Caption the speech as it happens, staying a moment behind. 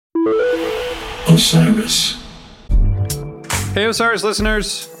Osiris. Hey Osiris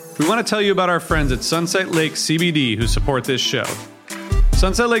listeners, we want to tell you about our friends at Sunset Lake CBD who support this show.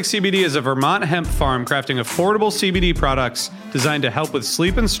 Sunset Lake CBD is a Vermont hemp farm crafting affordable CBD products designed to help with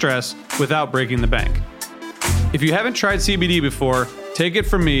sleep and stress without breaking the bank. If you haven't tried CBD before, take it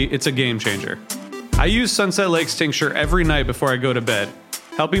from me, it's a game changer. I use Sunset Lake's tincture every night before I go to bed,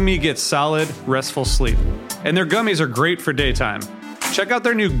 helping me get solid, restful sleep. And their gummies are great for daytime. Check out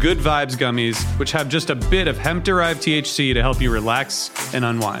their new Good Vibes gummies, which have just a bit of hemp-derived THC to help you relax and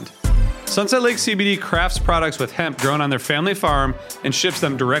unwind. Sunset Lake CBD crafts products with hemp grown on their family farm and ships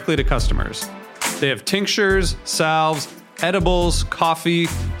them directly to customers. They have tinctures, salves, edibles, coffee,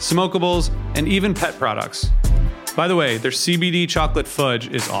 smokables, and even pet products. By the way, their CBD chocolate fudge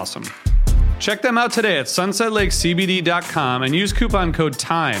is awesome. Check them out today at sunsetlakecbd.com and use coupon code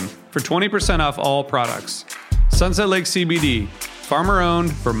TIME for 20% off all products. Sunset Lake CBD.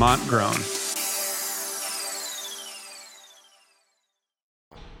 Farmer-owned, Vermont-grown.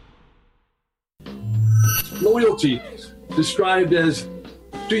 Loyalty described as,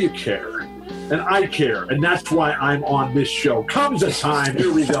 do you care? And I care, and that's why I'm on this show. Comes a time,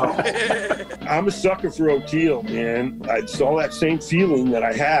 here we go. I'm a sucker for O'Teal, man. I saw that same feeling that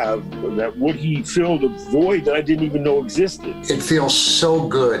I have, that would he fill the void that I didn't even know existed. It feels so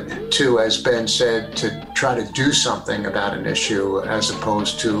good to, as Ben said, to try to do something about an issue as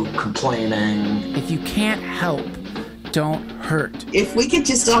opposed to complaining. If you can't help, don't hurt. If we could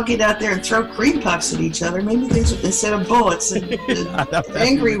just all get out there and throw cream puffs at each other, maybe things would, instead of bullets and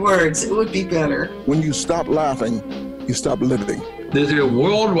angry words, it would be better. When you stop laughing, you stop living. There's a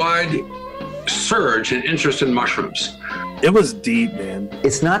worldwide surge in interest in mushrooms. It was deep, man.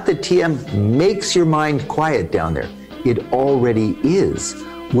 It's not that TM makes your mind quiet down there. It already is.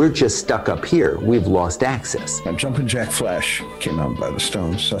 We're just stuck up here. We've lost access. Jumpin' Jack Flash came out by the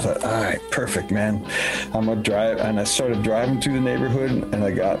Stones. So I thought, all right, perfect, man. I'm gonna drive, and I started driving through the neighborhood, and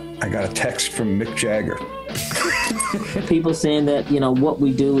I got a text from Mick Jagger. People saying that, you know, what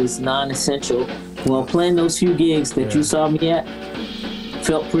we do is non-essential. Well, playing those few gigs that you saw me at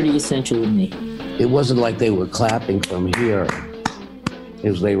felt pretty essential to me. It wasn't like they were clapping from here. It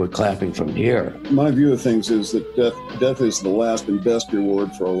was they were clapping from here. My view of things is that death is the last and best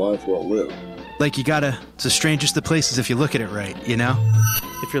reward for a life well lived. Like it's the strangest of places if you look at it right, you know?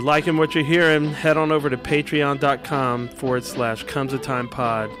 If you're liking what you're hearing, head on over to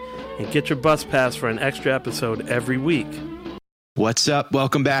patreon.com/comesatimepod and get your bus pass for an extra episode every week. What's up?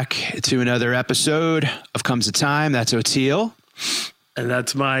 Welcome back to another episode of Comes a Time. That's O'Teal. And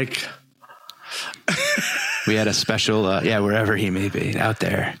that's Mike. We had a special, wherever he may be out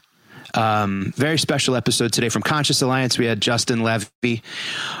there. Very special episode today from Conscious Alliance. We had Justin Levy.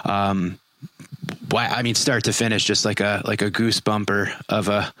 Start to finish, just like a goosebumper of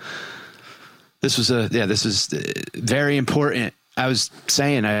a. This was very important. I was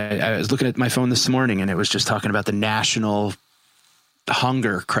saying, I was looking at my phone this morning, and it was just talking about the national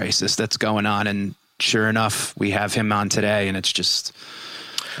hunger crisis that's going on, and sure enough, we have him on today, and it's just.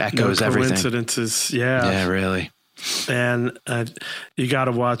 Echoes everything. Coincidences, yeah. Yeah, really. And you got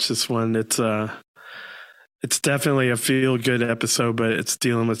to watch this one. It's definitely a feel-good episode, but it's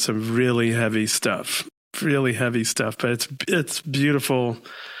dealing with some really heavy stuff. But it's beautiful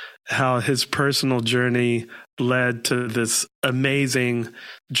how his personal journey led to this amazing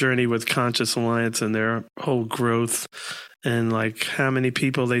journey with Conscious Alliance and their whole growth, and like how many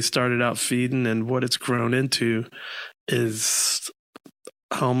people they started out feeding and what it's grown into is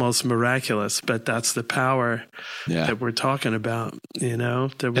almost miraculous, but that's the power that we're talking about, you know,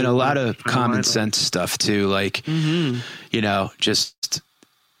 and a lot of common sense stuff too. Like, you know, just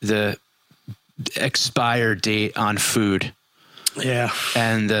the expired date on food. Yeah.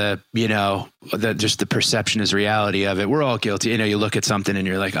 And just the perception is reality of it. We're all guilty. You know, you look at something and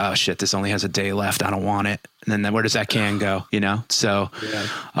you're like, oh shit, this only has a day left. I don't want it. And then where does that can go? You know? So,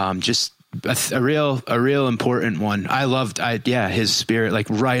 just a real important one. I loved, his spirit, like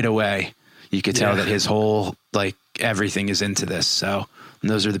right away, you could tell that his whole, like everything is into this. So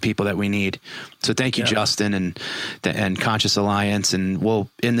those are the people that we need. So thank you, Justin and Conscious Alliance. And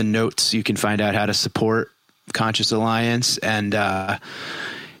in the notes, you can find out how to support Conscious Alliance. And,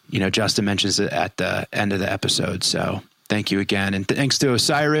 Justin mentions it at the end of the episode. So thank you again. And thanks to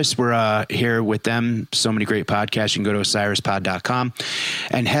Osiris. We're here with them. So many great podcasts. You can go to osirispod.com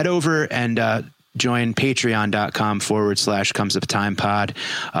and head over and join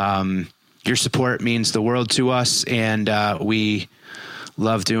patreon.com/comesatimepod. Your support means the world to us, and we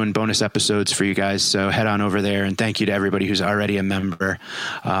love doing bonus episodes for you guys. So head on over there, and thank you to everybody who's already a member.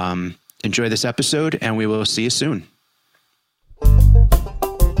 Enjoy this episode, and we will see you soon.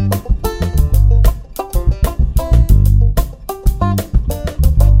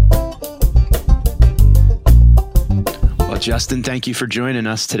 Justin, thank you for joining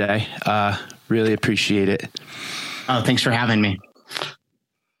us today. Really appreciate it. Oh, thanks for having me.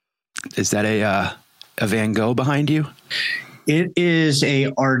 Is that a Van Gogh behind you? It is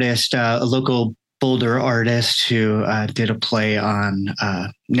a artist, a local Boulder artist who did a play on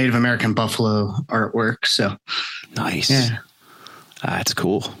Native American buffalo artwork. So nice. Yeah. That's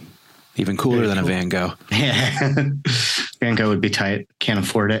cool. Even cooler than a Van Gogh. Yeah. Van Gogh would be tight. Can't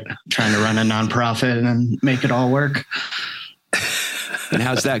afford it. Trying to run a nonprofit and make it all work. And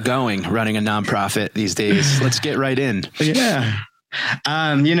how's that going, running a nonprofit these days? Let's get right in. Yeah.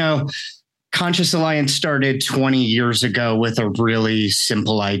 Conscious Alliance started 20 years ago with a really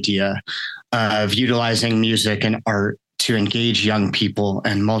simple idea of utilizing music and art to engage young people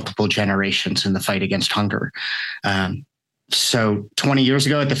and multiple generations in the fight against hunger. So 20 years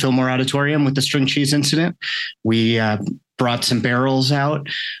ago at the Fillmore Auditorium with the string cheese incident, we brought some barrels out.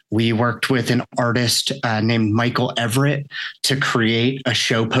 We worked with an artist named Michael Everett to create a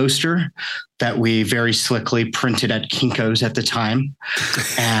show poster that we very slickly printed at Kinko's at the time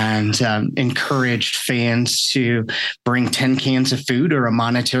and encouraged fans to bring 10 cans of food or a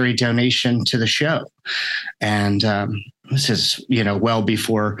monetary donation to the show. And this is, well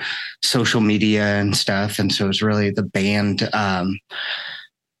before social media and stuff. And so it was really the band,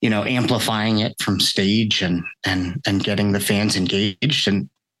 amplifying it from stage and getting the fans engaged. And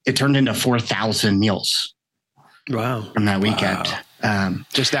it turned into 4,000 meals. Wow. From that weekend. Wow.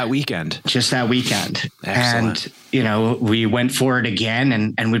 Just that weekend. Excellent. And, we went for it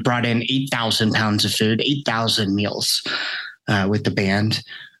again and we brought in 8,000 pounds of food, 8,000 meals with the band.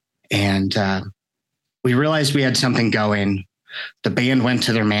 And we realized we had something going. The band went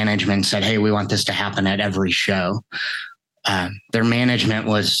to their management and said, hey, we want this to happen at every show. Their management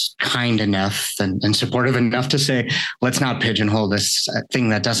was kind enough and supportive enough to say, let's not pigeonhole this thing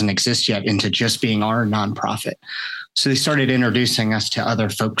that doesn't exist yet into just being our nonprofit. So they started introducing us to other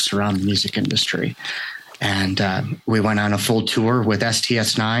folks around the music industry. And we went on a full tour with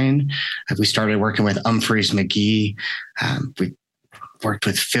STS9. We started working with Humphreys McGee. We worked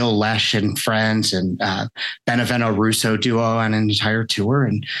with Phil Lesh and friends and Benevento Russo duo on an entire tour.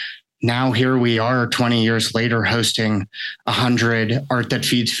 And now here we are 20 years later hosting 100 Art That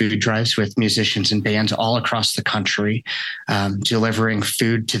Feeds food drives with musicians and bands all across the country, delivering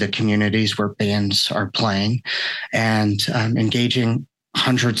food to the communities where bands are playing and engaging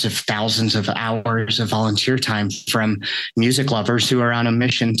hundreds of thousands of hours of volunteer time from music lovers who are on a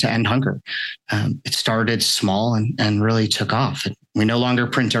mission to end hunger. It started small and really took off. We no longer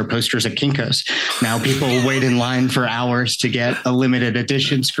print our posters at Kinko's. Now people wait in line for hours to get a limited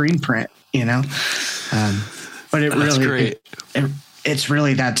edition screen print, but it really, great. It's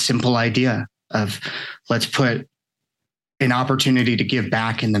really that simple idea of let's put an opportunity to give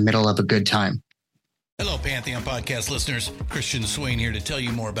back in the middle of a good time. Hello, Pantheon Podcast listeners. Christian Swain here to tell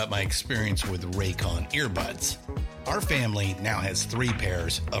you more about my experience with Raycon earbuds. Our family now has 3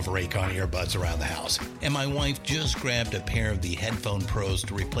 pairs of Raycon earbuds around the house, and my wife just grabbed a pair of the Headphone Pros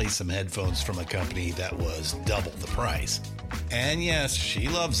to replace some headphones from a company that was double the price. And yes, she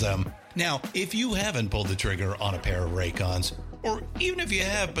loves them. Now, if you haven't pulled the trigger on a pair of Raycons, or even if you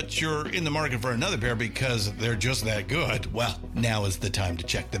have, but you're in the market for another pair because they're just that good, well, now is the time to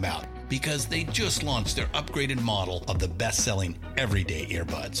check them out, because they just launched their upgraded model of the best-selling everyday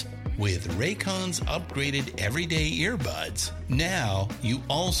earbuds. With Raycon's upgraded everyday earbuds, now you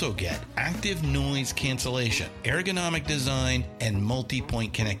also get active noise cancellation, ergonomic design, and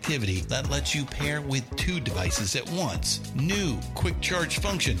multi-point connectivity that lets you pair with 2 devices at once. New quick charge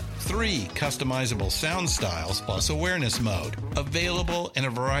function, 3 customizable sound styles, plus awareness mode. Available in a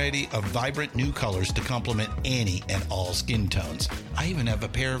variety of vibrant new colors to complement any and all skin tones. I even have a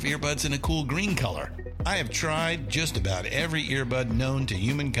pair of earbuds in a cool green color. I have tried just about every earbud known to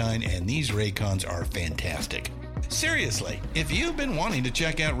humankind, and these Raycons are fantastic. Seriously, if you've been wanting to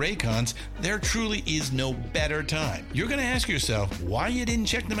check out Raycons, there truly is no better time. You're going to ask yourself why you didn't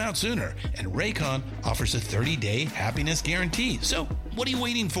check them out sooner, and Raycon offers a 30-day happiness guarantee. So what are you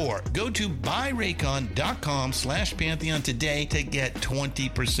waiting for? Go to buyraycon.com/Pantheon today to get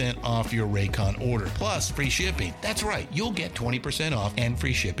 20% off your Raycon order, plus free shipping. That's right, you'll get 20% off and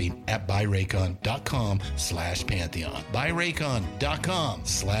free shipping at buyraycon.com/Pantheon.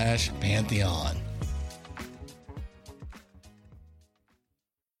 buyraycon.com/Pantheon.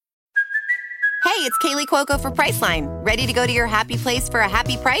 Hey, it's Kaylee Cuoco for Priceline. Ready to go to your happy place for a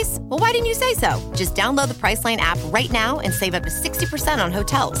happy price? Well, why didn't you say so? Just download the Priceline app right now and save up to 60% on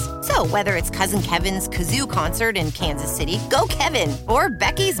hotels. So whether it's Cousin Kevin's Kazoo Concert in Kansas City, go Kevin, or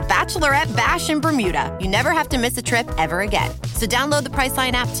Becky's Bachelorette Bash in Bermuda, you never have to miss a trip ever again. So download the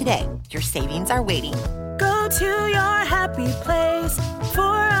Priceline app today. Your savings are waiting. Go to your happy place for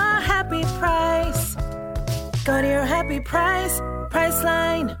a happy price. Go to your happy price,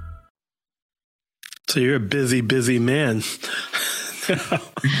 Priceline. So you're a busy man.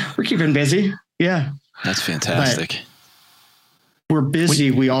 We're keeping busy. Yeah. That's fantastic. But we're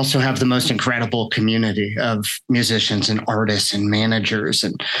busy. We also have the most incredible community of musicians and artists and managers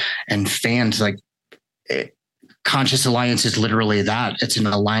and fans. Like Conscious Alliance is literally that. It's an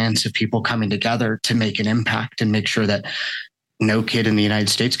alliance of people coming together to make an impact and make sure that no kid in the United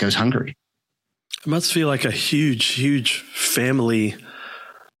States goes hungry. It must feel like a huge family,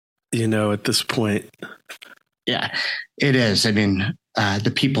 at this point. Yeah, it is. I mean,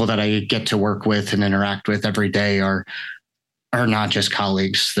 the people that I get to work with and interact with every day are not just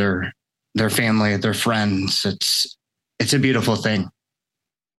colleagues. They're family, they're friends. It's a beautiful thing.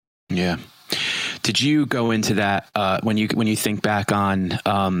 Yeah. Did you go into that when you think back on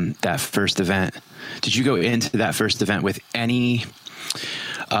that first event? Did you go into that first event with any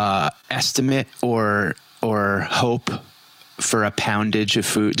estimate or hope for a poundage of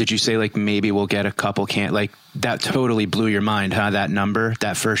food? Did you say like maybe we'll get a couple like that totally blew your mind, huh? That number,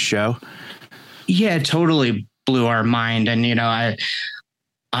 that first show? Yeah, it totally blew our mind. And,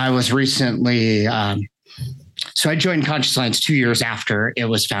 I was recently, so I joined Conscious Alliance 2 years after it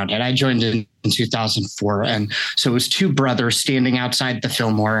was founded. I joined in 2004. And so it was two brothers standing outside the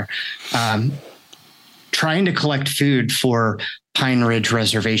Fillmore, trying to collect food for Pine Ridge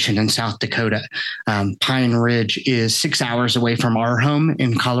Reservation in South Dakota. Pine Ridge is 6 hours away from our home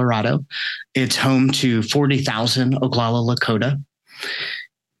in Colorado. It's home to 40,000 Oglala Lakota.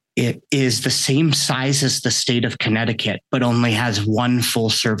 It is the same size as the state of Connecticut, but only has one full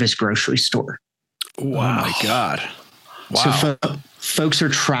service grocery store. Wow. Oh my God. Wow. So folks are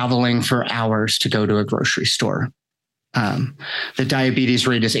traveling for hours to go to a grocery store. The diabetes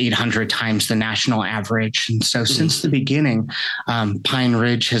rate is 800 times the national average. And so since the beginning, Pine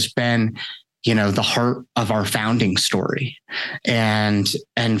Ridge has been, the heart of our founding story and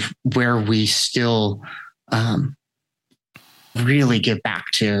where we still really get back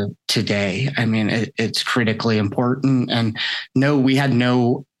to today. I mean, it's critically important. And no, we had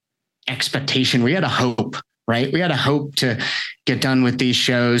no expectation. We had a hope, right? We had a hope to get done with these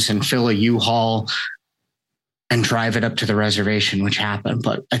shows and fill a U-Haul and drive it up to the reservation, which happened.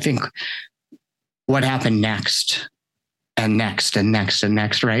 But I think what happened next and next and next and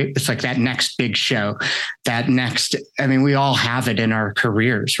next, right? It's like that next big show, we all have it in our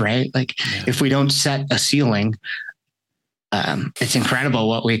careers, right? Like if we don't set a ceiling, it's incredible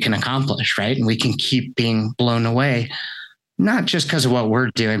what we can accomplish, right? And we can keep being blown away, not just because of what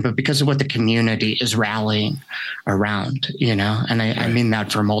we're doing, but because of what the community is rallying around, and I mean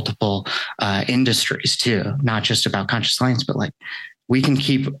that for multiple industries too, not just about Conscious Alliance, but like we can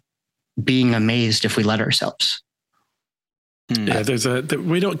keep being amazed if we let ourselves. Yeah,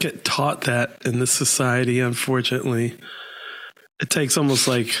 we don't get taught that in this society, unfortunately. It takes almost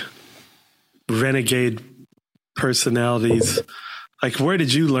like renegade personalities. Like, where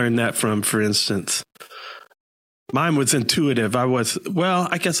did you learn that from, for instance? Mine was intuitive.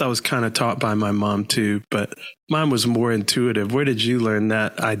 I guess I was kind of taught by my mom too, but mine was more intuitive. Where did you learn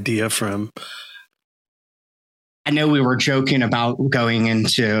that idea from? I know we were joking about going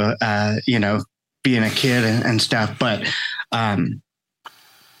into, being a kid and stuff, but a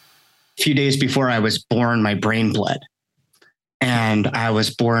few days before I was born, my brain bled and I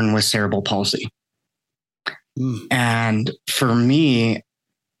was born with cerebral palsy. And for me,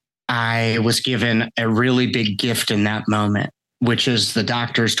 I was given a really big gift in that moment, which is the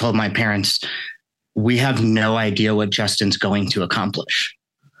doctors told my parents, we have no idea what Justin's going to accomplish.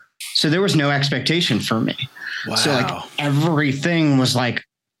 So there was no expectation for me. Wow. So like everything was like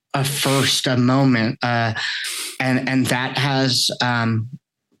a first, a moment. And that has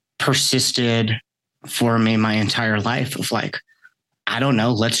persisted for me my entire life of like, I don't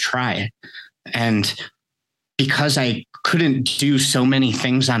know, let's try. And because I couldn't do so many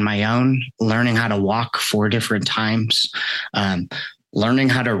things on my own, learning how to walk 4 different times, learning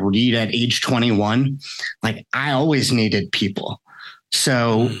how to read at age 21, like I always needed people.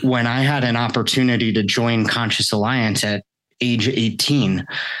 So when I had an opportunity to join Conscious Alliance at age 18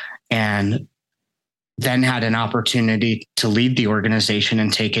 and then had an opportunity to lead the organization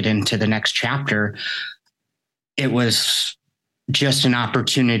and take it into the next chapter, it was just an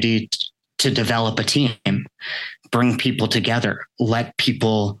opportunity to develop a team, bring people together, let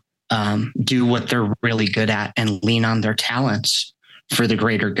people do what they're really good at and lean on their talents for the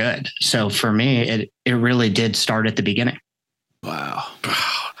greater good. So for me, it really did start at the beginning. Wow.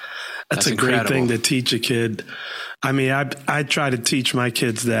 That's a incredible. Great thing to teach a kid. I mean, I try to teach my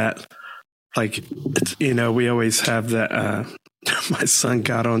kids that like, it's, you know, we always have that. My son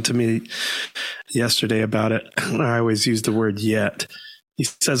got on to me yesterday about it. I always use the word yet. He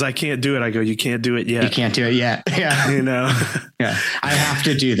says, I can't do it. I go, you can't do it yet. You can't do it yet. Yeah. You know? Yeah. I have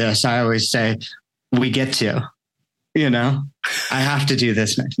to do this. I always say, we get to, you know, I have to do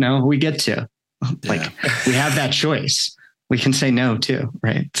this next. No, we get to. Like, we have that choice. We can say no too.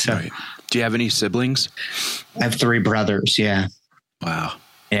 Right. So, right. Do you have any siblings? I have 3 brothers. Yeah. Wow.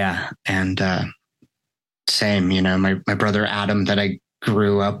 Yeah. And, same, you know, my brother Adam that I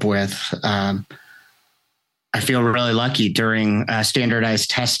grew up with, I feel really lucky during standardized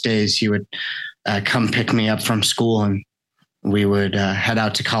test days. He would come pick me up from school and we would head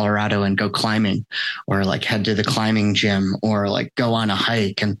out to Colorado and go climbing, or like head to the climbing gym, or like go on a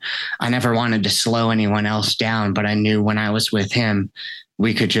hike. And I never wanted to slow anyone else down, but I knew when I was with him,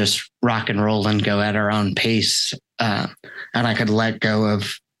 we could just rock and roll and go at our own pace. And I could let go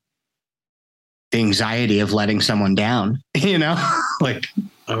of the anxiety of letting someone down, you know, like,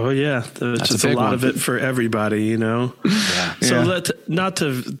 oh yeah. There's just a lot of it for everybody, you know? Yeah. So not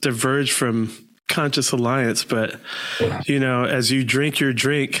to diverge from Conscious Alliance, but you know, as you drink your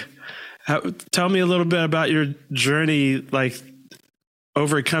drink, tell me a little bit about your journey, like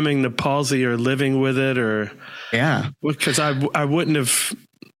overcoming the palsy or living with it, or because I wouldn't have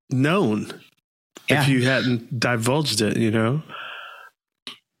known if you hadn't divulged it, you know?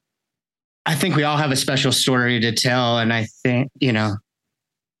 I think we all have a special story to tell. And I think, you know,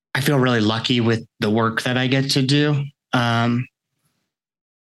 I feel really lucky with the work that I get to do. And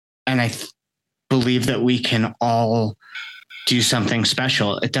I believe that we can all do something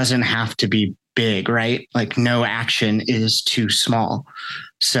special. It doesn't have to be big, right? Like, no action is too small.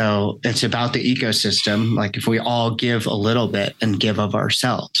 So it's about the ecosystem. Like, if we all give a little bit and give of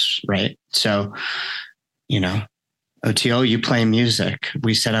ourselves, right? So, you know, OTO, you play music,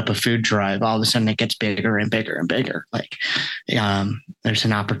 we set up a food drive, all of a sudden it gets bigger and bigger and bigger. Like, there's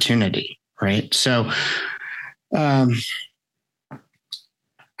an opportunity, right? So, I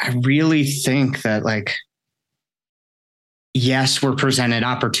really think that, like, yes, we're presented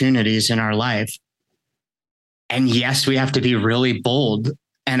opportunities in our life. And yes, we have to be really bold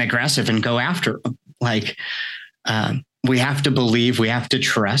and aggressive and go after them. Like, we have to believe, we have to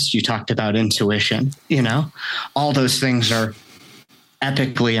trust. You talked about intuition, you know, all those things are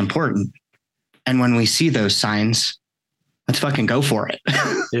epically important. And when we see those signs, let's fucking go for it.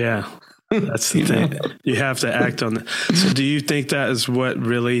 Yeah. That's the thing. You have to act on that. So do you think that is what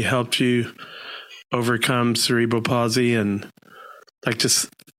really helped you overcome cerebral palsy, and like just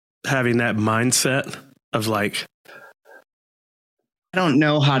having that mindset of like, I don't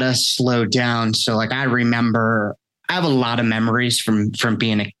know how to slow down. So like, I have a lot of memories from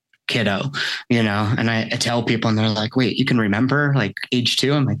being a kiddo, you know, and I tell people and they're like, wait, you can remember like age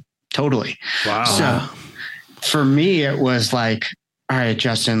 2? I'm like, totally. Wow. So for me, it was like, all right,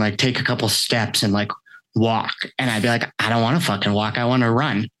 Justin, like take a couple steps and like walk. And I'd be like, I don't want to fucking walk. I want to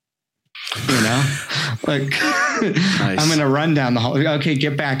run, you know, like nice. I'm going to run down the hall. Okay,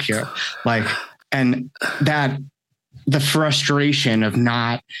 get back here. Like, and that the frustration of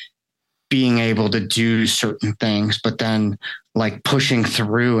not being able to do certain things, but then like pushing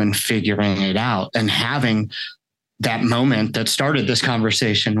through and figuring it out and having that moment that started this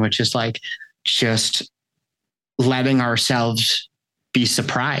conversation, which is like just letting ourselves be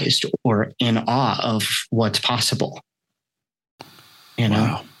surprised or in awe of what's possible. You know?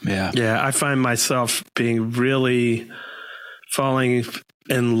 Wow. Yeah. Yeah. I find myself being really falling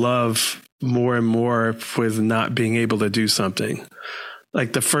in love more and more with not being able to do something.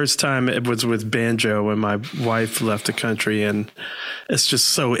 Like the first time it was with banjo when my wife left the country, and it's just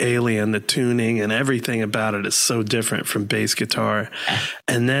so alien. The tuning and everything about it is so different from bass guitar.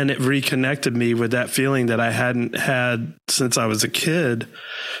 And then it reconnected me with that feeling that I hadn't had since I was a kid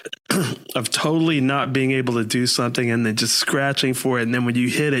of totally not being able to do something and then just scratching for it. And then when you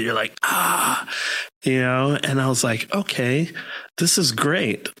hit it, you're like, you know, and I was like, okay, this is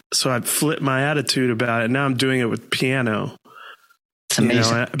great. So I flipped my attitude about it. Now I'm doing it with piano. You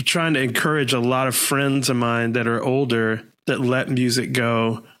know, I'm trying to encourage a lot of friends of mine that are older that let music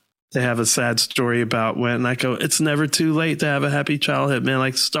go. They have a sad story about when, and I go, it's never too late to have a happy childhood, man.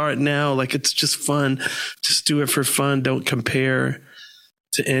 Like, start now. Like, it's just fun. Just do it for fun. Don't compare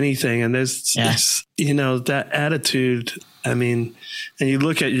to anything. And there's, you know, that attitude. I mean, and you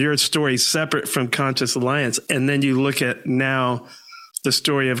look at your story separate from Conscious Alliance, and then you look at now the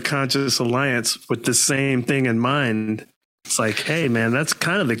story of Conscious Alliance with the same thing in mind. It's like, hey, man, that's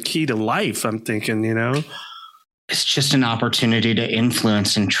kind of the key to life, I'm thinking, you know? It's just an opportunity to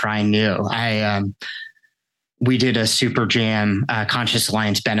influence and try new. we did a Super Jam Conscious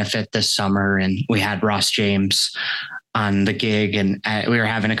Alliance benefit this summer, and we had Ross James on the gig, and we were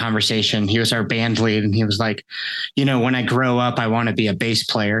having a conversation. He was our band lead, and he was like, when I grow up, I want to be a bass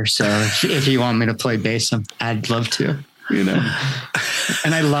player. So if you want me to play bass, I'd love to, and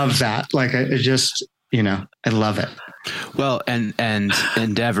I love that. Like, I just, I love it. Well, and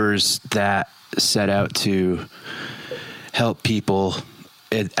endeavors that set out to help people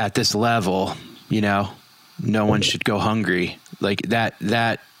at this level, no one should go hungry. Like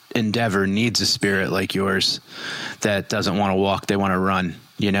that endeavor needs a spirit like yours that doesn't want to walk, they want to run,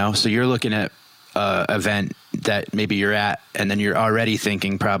 So you're looking at event that maybe you're at, and then you're already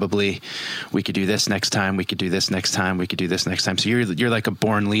thinking probably we could do this next time, we could do this next time, we could do this next time. So you're like a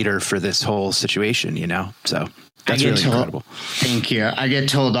born leader for this whole situation, So that's really incredible. Thank you. I get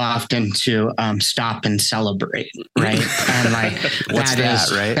told often to stop and celebrate, right? And like What's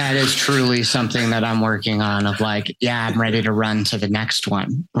that, right? That is truly something that I'm working on. Of like, yeah, I'm ready to run to the next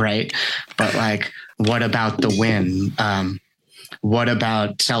one, right? But like, what about the win? What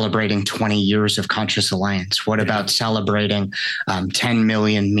about celebrating 20 years of Conscious Alliance? What about celebrating 10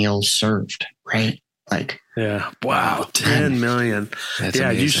 million meals served, right? Like, yeah. Wow. 10 million. That's yeah.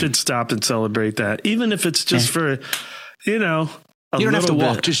 amazing. You should stop and celebrate that. Even if it's just for, you don't have to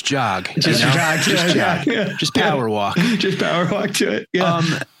walk, just jog. Just jog. Just jog. Yeah. Just power walk. Just power walk to it. Yeah.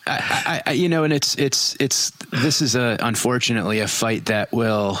 I and it's this is unfortunately a fight that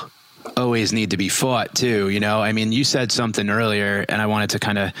will always need to be fought too. I mean, you said something earlier and I wanted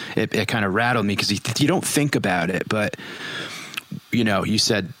to it kind of rattled me because you don't think about it, but you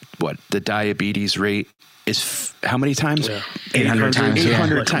said what the diabetes rate is how many times? 800 times.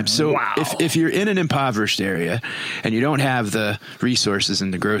 800 times. So if you're in an impoverished area and you don't have the resources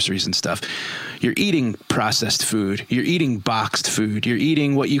and the groceries and stuff, you're eating processed food, you're eating boxed food, you're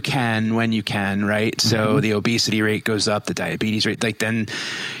eating what you can when you can, right? Mm-hmm. So the obesity rate goes up, the diabetes rate, like then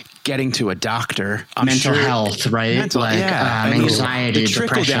getting to a doctor, mental health, right? Anxiety, the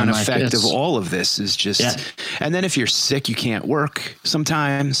trickle depression, down effect of all of this is just, and then if you're sick, you can't work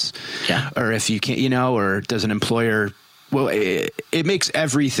sometimes, or if you can't, or does an employer, well, it makes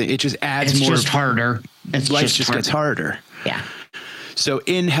everything, it just adds more. It's just harder. Life just gets harder. Yeah. So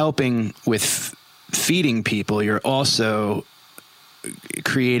in helping with feeding people, you're also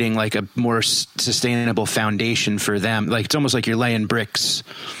creating like a more sustainable foundation for them. Like it's almost like you're laying bricks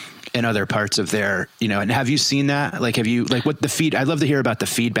in other parts of their, and have you seen that? Like, have you, like what the I'd love to hear about the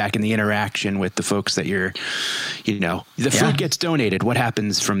feedback and the interaction with the folks that you're, the food gets donated. What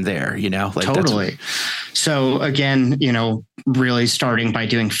happens from there? Like totally. So again, really starting by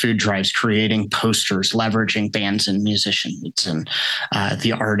doing food drives, creating posters, leveraging bands and musicians and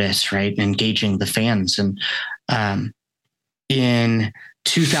the artists, right? Engaging the fans. And in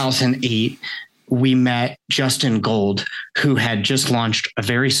 2008, we met Justin Gold, who had just launched a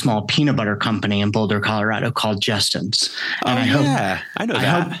very small peanut butter company in Boulder, Colorado called Justin's. And I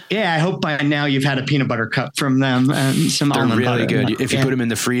hope by now you've had a peanut butter cup from them and some They're almond really butter. good. If you put them in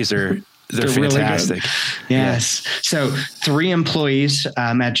the freezer, they're fantastic. Really yes. So 3 employees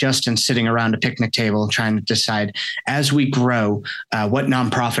at Justin sitting around a picnic table trying to decide as we grow, what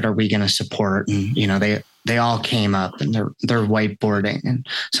nonprofit are we going to support? And, they all came up and they're whiteboarding, and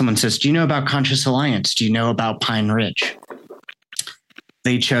someone says, do you know about Conscious Alliance? Do you know about Pine Ridge?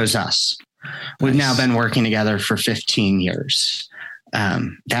 They chose us. We've now been working together for 15 years.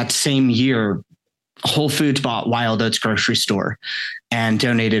 That same year, Whole Foods bought Wild Oats Grocery Store and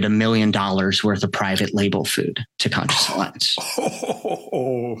donated $1 million worth of private label food to Conscious Alliance.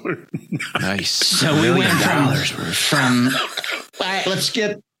 Oh, nice. So we went from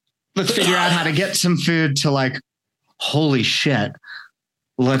let's figure out how to get some food to like, holy shit.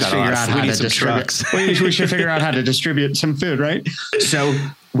 Let's figure out how to distribute. We should figure out how to distribute some food, right? So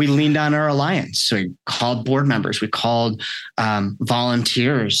we leaned on our alliance. So we called board members, we called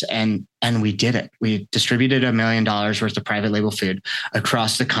volunteers, and we did it. We distributed $1 million worth of private label food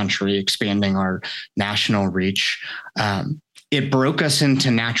across the country, expanding our national reach. It broke us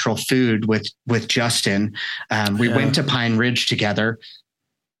into natural food with Justin. We went to Pine Ridge together.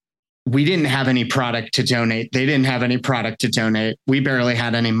 We didn't have any product to donate. They didn't have any product to donate. We barely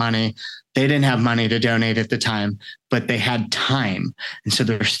had any money. They didn't have money to donate at the time, but they had time. And so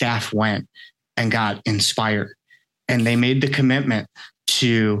their staff went and got inspired, and they made the commitment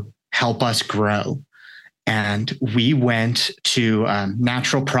to help us grow. And we went to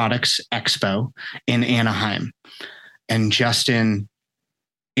Natural Products Expo in Anaheim, and Justin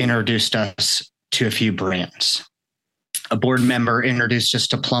introduced us to a few brands. A board member introduced us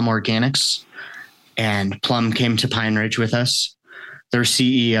to Plum Organics, and Plum came to Pine Ridge with us. Their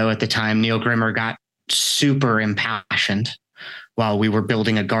CEO at the time, Neil Grimmer, got super impassioned while we were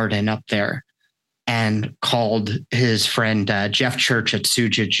building a garden up there, and called his friend Jeff Church at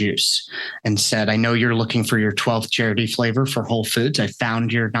Suja Juice and said, I know you're looking for your 12th charity flavor for Whole Foods. I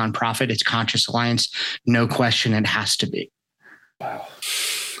found your nonprofit. It's Conscious Alliance. No question, it has to be. Wow.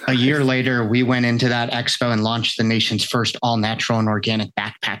 A year later, we went into that expo and launched the nation's first all-natural and organic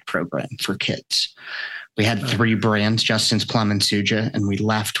backpack program for kids. We had 3 brands, Justin's Plum and Suja, and we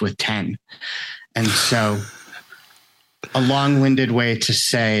left with 10. And so a long-winded way to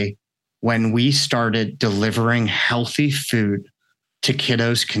say, when we started delivering healthy food to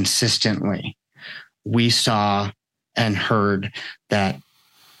kiddos consistently, we saw and heard that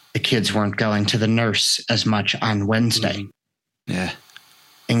the kids weren't going to the nurse as much on Wednesday. Yeah.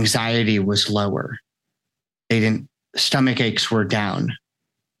 Anxiety was lower. Stomach aches were down.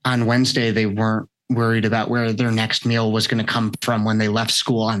 On Wednesday, they weren't worried about where their next meal was going to come from when they left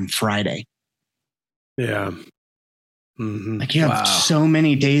school on Friday. Yeah. Mm-hmm. Like you have so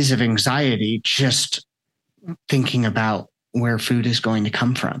many days of anxiety just thinking about where food is going to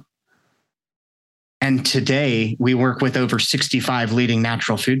come from. And today we work with over 65 leading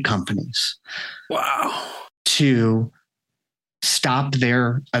natural food companies. Wow. To stop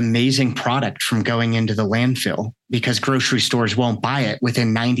their amazing product from going into the landfill because grocery stores won't buy it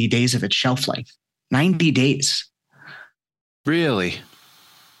within 90 days of its shelf life. 90 days. Really?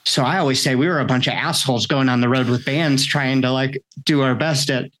 So I always say we were a bunch of assholes going on the road with bands trying to like do our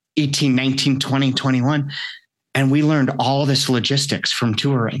best at 18, 19, 20, 21. And we learned all this logistics from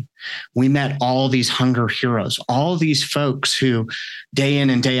touring. We met all these hunger heroes, all these folks who day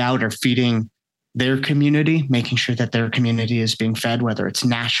in and day out are feeding their community, making sure that their community is being fed, whether it's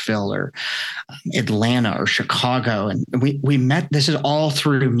Nashville or Atlanta or Chicago. And we met, this is all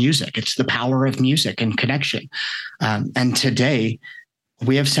through music. It's the power of music and connection. And today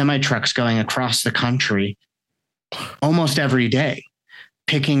we have semi trucks going across the country almost every day,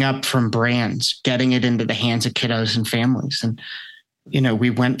 picking up from brands, getting it into the hands of kiddos and families. And, you know, we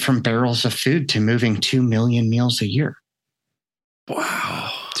went from barrels of food to moving 2 million meals a year.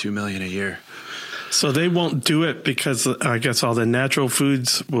 Wow. 2 million a year. So they won't do it because I guess all the natural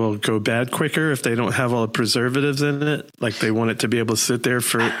foods will go bad quicker if they don't have all the preservatives in it. Like they want it to be able to sit there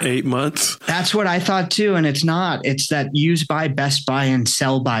for 8 months. That's what I thought too. And it's not. It's that use by, best by, and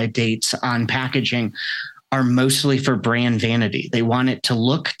sell by dates on packaging are mostly for brand vanity. They want it to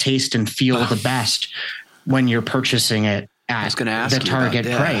look, taste, and feel the best when you're purchasing it at the target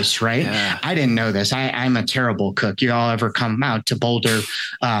price, right? Yeah. I didn't know this. I'm a terrible cook. You all ever come out to Boulder?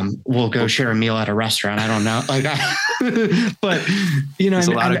 We'll go share a meal at a restaurant. I don't know. But you know, there's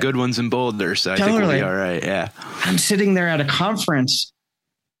a lot of good ones in Boulder, so totally. I think we'll be all right. Yeah. I'm sitting there at a conference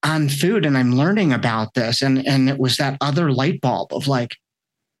on food and I'm learning about this. And it was that other light bulb of like,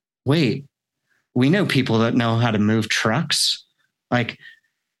 wait, we know people that know how to move trucks.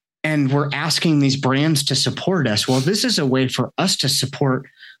 And we're asking these brands to support us. Well, this is a way for us to support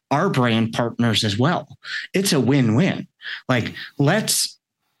our brand partners as well. It's a win-win. Like, let's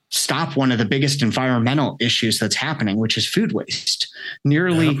stop one of the biggest environmental issues that's happening, which is food waste.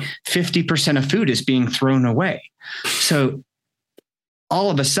 Nearly 50% of food is being thrown away. So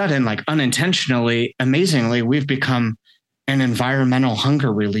all of a sudden, like unintentionally, amazingly, we've become an environmental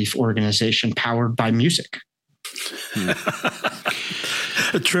hunger relief organization powered by music.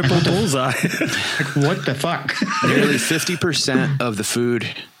 A triple bullseye. Like, what the fuck? Nearly 50% of the food.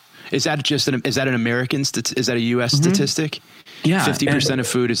 Is that an American? Is that a U.S. statistic? Yeah. 50% of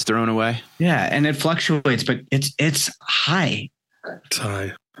food is thrown away. Yeah. And it fluctuates, but it's high. It's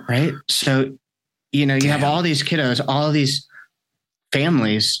high. Right. So, you know, you have all these kiddos, all these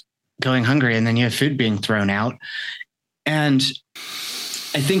families going hungry, and then you have food being thrown out. And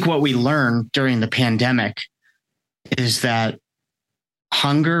I think what we learned during the pandemic is that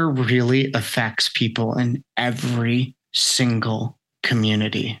hunger really affects people in every single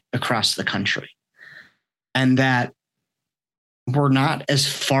community across the country. And that we're not as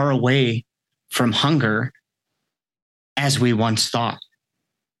far away from hunger as we once thought.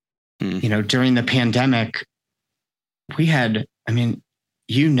 You know, during the pandemic, we had,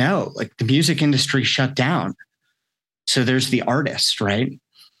 like the music industry shut down. So there's the artists, right?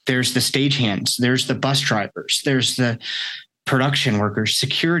 There's the stagehands, there's the bus drivers, there's the production workers,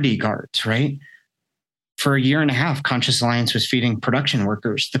 security guards, right? For a year and a half, Conscious Alliance was feeding production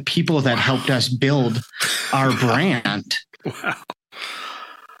workers, the people that helped us build our brand. Wow.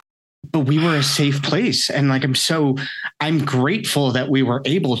 But we were a safe place. And like, I'm grateful that we were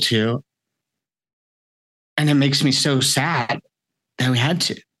able to. And it makes me so sad that we had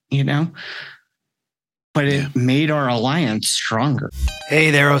to, you know? but it made our alliance stronger.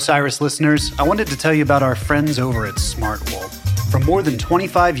 Hey there, Osiris listeners. I wanted to tell you about our friends over at Smartwool. For more than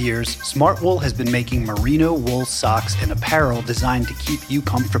 25 years, Smartwool has been making merino wool socks and apparel designed to keep you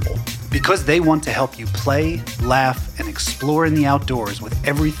comfortable. Because they want to help you play, laugh, and explore in the outdoors with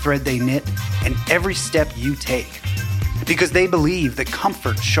every thread they knit and every step you take. Because they believe that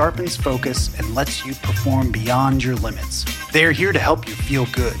comfort sharpens focus and lets you perform beyond your limits. They're here to help you feel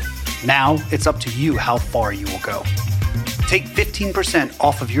good. Now, it's up to you how far you will go. Take 15%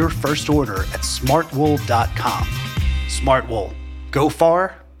 off of your first order at smartwool.com. Smartwool. Go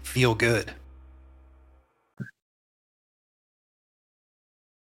far, feel good.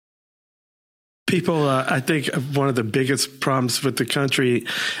 People, I think one of the biggest problems with the country,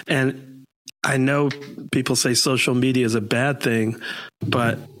 and I know people say social media is a bad thing,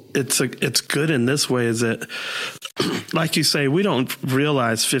 but it's good in this way, is that, like you say, we don't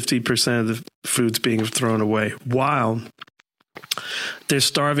realize 50% of the food's being thrown away while they're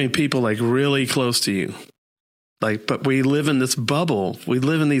starving people like really close to you. Like, but we live in this bubble. We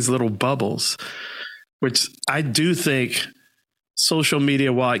live in these little bubbles, which I do think social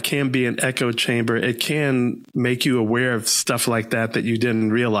media, while it can be an echo chamber, it can make you aware of stuff like that you didn't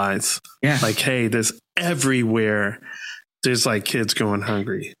realize. Yeah. Like, hey, there's everywhere. There's like kids going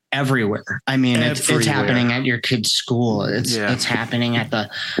hungry. Everywhere. I mean, it's happening at your kid's school. It's happening at the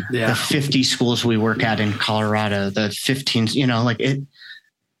 50 schools we work at in Colorado, the 15,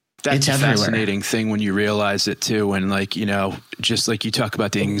 That's it's a everywhere. fascinating thing when you realize it too. When just like you talk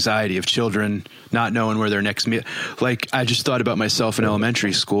about the anxiety of children not knowing where their next meal. Like I just thought about myself in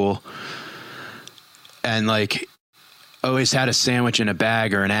elementary school, and like always had a sandwich in a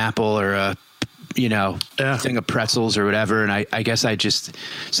bag or an apple or a thing of pretzels or whatever. And I guess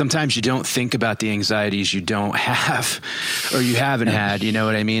sometimes you don't think about the anxieties you don't have or you haven't had. You know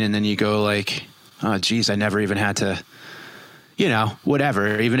what I mean? And then you go like, oh, geez, I never even had to.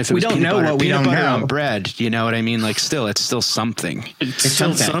 Whatever, even if it was peanut butter on bread, you know what I mean? Like it's still something. It's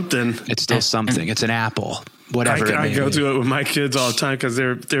still something. It's still something. It's an apple, whatever. I go through it with my kids all the time because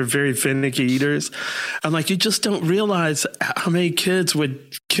they're very finicky eaters. I'm like, you just don't realize how many kids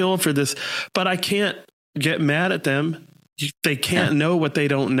would kill for this, but I can't get mad at them. They can't know what they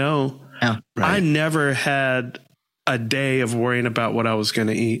don't know. Yeah, right. I never had a day of worrying about what I was going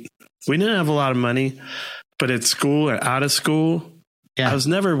to eat. We didn't have a lot of money. But at school and out of school, I was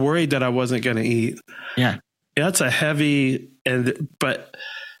never worried that I wasn't going to eat. Yeah. That's a heavy,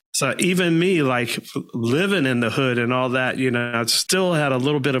 so even me, like living in the hood and all that, I still had a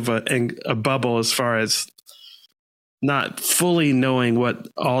little bit of a bubble as far as not fully knowing what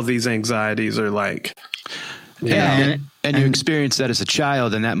all these anxieties are like. And you experience that as a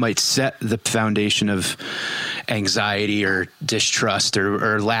child, and that might set the foundation of anxiety or distrust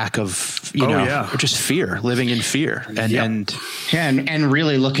or lack of, or just fear, living in fear. And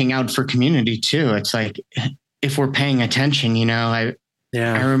really looking out for community too. It's like, if we're paying attention, I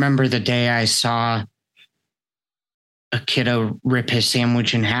remember the day I saw a kiddo rip his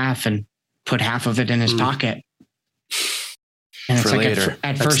sandwich in half and put half of it in his pocket. And it's like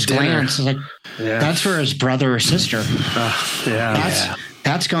at first glance, it's like, that's for his brother or sister.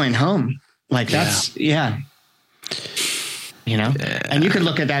 That's going home. Like and you could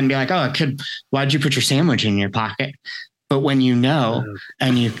look at that and be like, oh, why'd you put your sandwich in your pocket? But when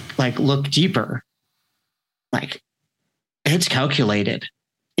and you like look deeper, like it's calculated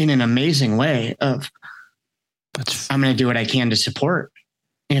in an amazing way of I'm going to do what I can to support,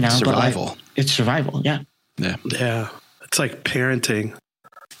 survival. But it's survival. Yeah. Yeah. Yeah. It's like parenting,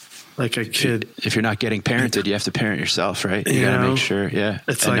 like a kid. If you're not getting parented, you have to parent yourself, right? You got to make sure. Yeah.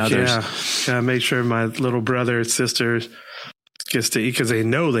 It's and like, gotta make sure my little brother or sister gets to eat because they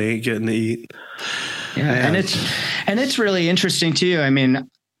know they ain't getting to eat. Yeah. And it's really interesting too. I mean,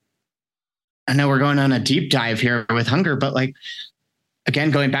 I know we're going on a deep dive here with hunger, but like,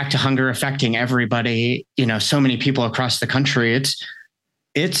 again, going back to hunger affecting everybody, so many people across the country,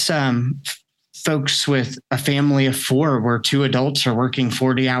 it's folks with a family of 4 where 2 adults are working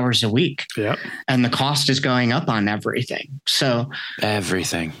 40 hours a week. Yeah. And the cost is going up on everything. So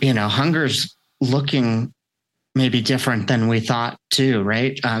everything, hunger's looking maybe different than we thought too,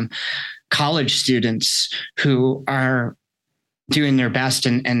 right? College students who are doing their best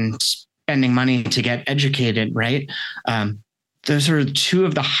and spending money to get educated, right? Those are 2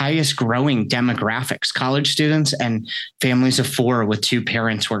 of the highest growing demographics. College students and families of 4 with 2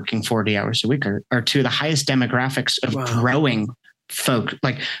 parents working 40 hours a week are 2 of the highest demographics of growing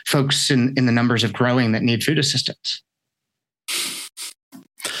folks in the numbers of growing that need food assistance.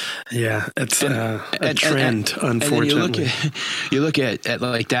 Yeah, it's a trend, unfortunately. And you look at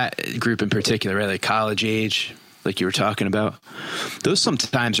like that group in particular, right? Like college age, like you were talking about. Those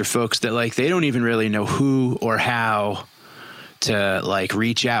sometimes are folks that like they don't even really know who or how to like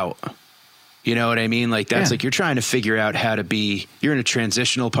reach out. You know what I mean? Like that's like you're trying to figure out how to be, you're in a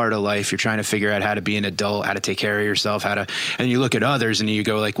transitional part of life. You're trying to figure out how to be an adult, how to take care of yourself, and you look at others and you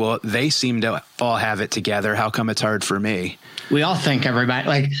go like, well, they seem to all have it together. How come it's hard for me? We all think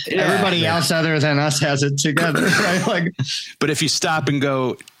everybody else other than us has it together, right? Like, but if you stop and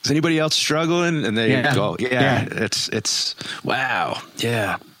go, is anybody else struggling? And they go, it's wow.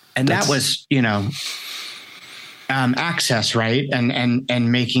 Yeah. And that was, access, right.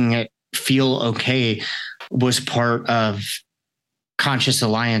 And making it feel okay was part of Conscious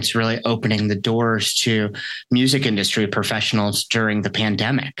Alliance really opening the doors to music industry professionals during the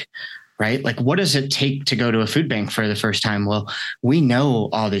pandemic, right? Like, what does it take to go to a food bank for the first time? Well, we know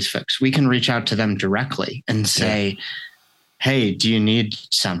all these folks. We can reach out to them directly and say, hey, do you need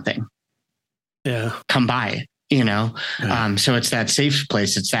something? Yeah. Come by, So it's that safe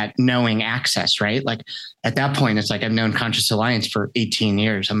place. It's that knowing access, right? Like at that point, it's like, I've known Conscious Alliance for 18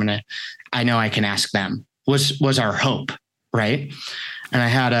 years. I know I can ask them was our hope. Right. And I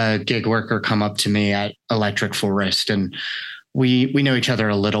had a gig worker come up to me at Electric Forest and we know each other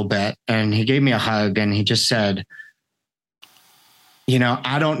a little bit, and he gave me a hug and he just said,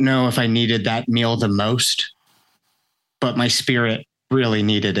 I don't know if I needed that meal the most, but my spirit really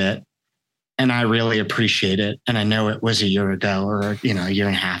needed it. And I really appreciate it. And I know it was a year ago or, a year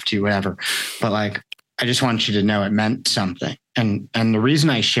and a half to whatever, but like, I just want you to know it meant something. And the reason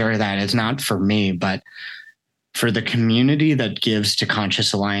I share that is not for me, but for the community that gives to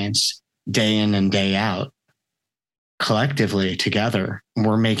Conscious Alliance day in and day out. Collectively together,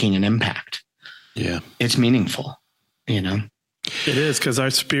 we're making an impact. Yeah. It's meaningful, It is, because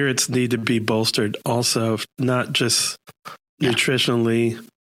our spirits need to be bolstered also, not just nutritionally,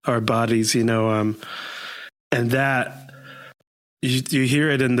 our bodies, and that you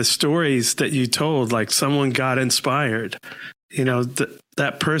hear it in the stories that you told, like someone got inspired,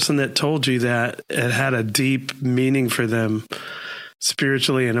 that person that told you that it had a deep meaning for them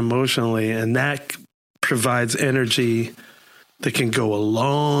spiritually and emotionally. And that provides energy that can go a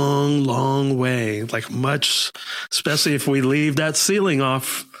long, long way, like much, especially if we leave that ceiling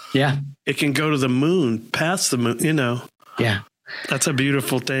off. Yeah. It can go to the moon, past the moon, Yeah. That's a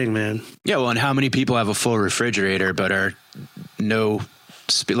beautiful thing, man. Yeah. Well, and how many people have a full refrigerator, but are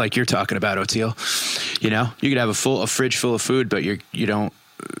like you're talking about, Oteil, you could have a fridge full of food, but you don't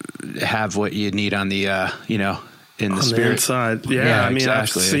have what you need on the, in the spirit side. Yeah.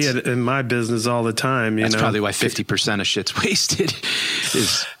 Exactly. I see it in my business all the time. That's probably why 50% of shit's wasted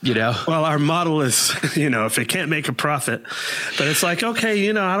is, Well, our model is, if it can't make a profit, but it's like, okay,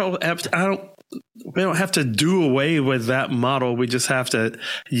 we don't have to do away with that model. We just have to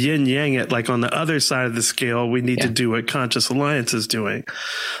yin yang it. Like on the other side of the scale, we need to do what Conscious Alliance is doing.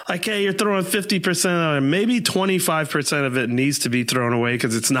 Like, hey, you're throwing 50% on it. Maybe 25% of it needs to be thrown away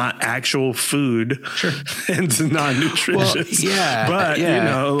because it's not actual food. Sure. And it's not nutritious.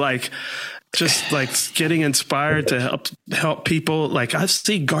 Well, but just like getting inspired to help people. Like I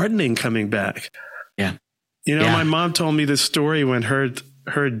see gardening coming back. Yeah. My mom told me this story when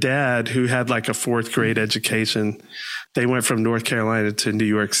her dad, who had like a 4th grade education, they went from North Carolina to New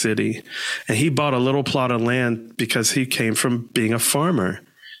York City, and he bought a little plot of land because he came from being a farmer.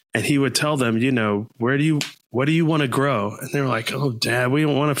 And he would tell them, what do you want to grow? And they were like, oh, Dad, we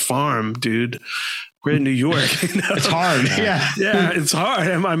don't want to farm, dude. We're in New York. It's hard. Yeah. Yeah, it's hard.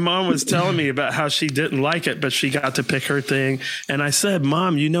 And my mom was telling me about how she didn't like it, but she got to pick her thing. And I said,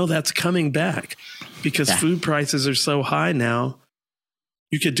 Mom, that's coming back because food prices are so high now.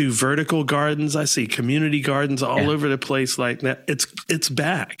 You could do vertical gardens. I see community gardens all over the place like that. It's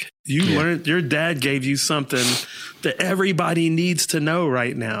back. You learned, your dad gave you something that everybody needs to know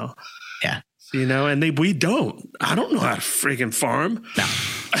right now. Yeah. And we don't. I don't know how to freaking farm.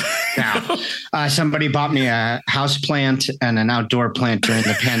 No. Somebody bought me a house plant and an outdoor plant during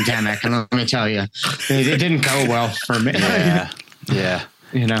the pandemic. And let me tell you, it didn't go well for me. Yeah. Yeah.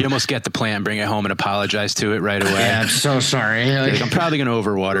 You almost get the plant, bring it home and apologize to it right away. Yeah, I'm so sorry. I'm probably going to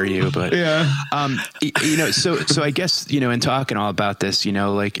overwater you, but so I guess, in talking all about this,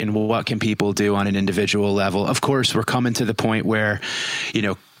 and what can people do on an individual level? Of course, we're coming to the point where,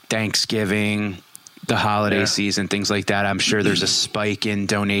 Thanksgiving, the holiday season, things like that. I'm sure there's a spike in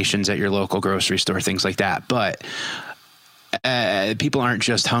donations at your local grocery store, things like that. But people aren't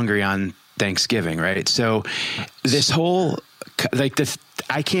just hungry on Thanksgiving, right? So this whole like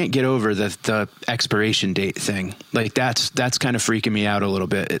I can't get over the expiration date thing. Like that's kind of freaking me out a little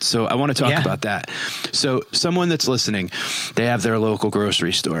bit. So I want to talk about that. So someone that's listening, they have their local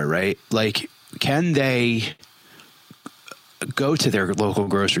grocery store, right? Like, can they go to their local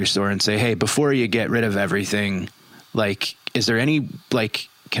grocery store and say, hey, before you get rid of everything, like, is there any, like,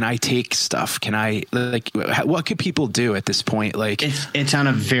 can I take stuff? Can I, like, what could people do at this point? Like, it's on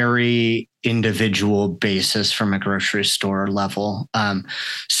a very individual basis from a grocery store level.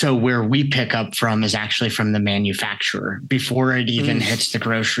 So where we pick up from is actually from the manufacturer before it even hits the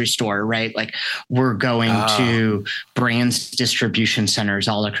grocery store, right? Like, we're going to brands distribution centers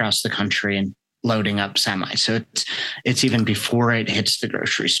all across the country and loading up semi. So it's even before it hits the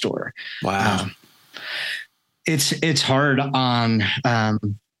grocery store. Wow. It's hard on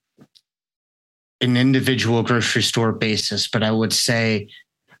an individual grocery store basis, but I would say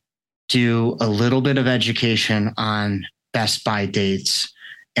do a little bit of education on best by dates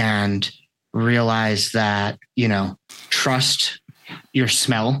and realize that, you know, trust your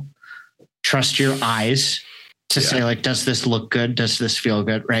smell, trust your eyes to say, like, does this look good? Does this feel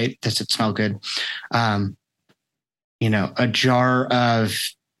good? Right? Does it smell good? You know, a jar of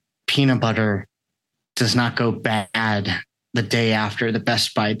peanut butter does not go bad the day after the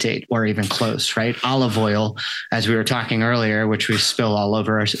best by date or even close, right? Olive oil, as we were talking earlier, which we spill all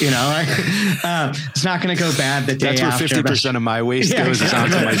over us, you know, it's not going to go bad the day after. That's where 50% of my waste goes is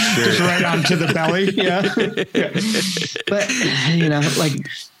onto my shirt. Just right onto the belly. But, you know, like,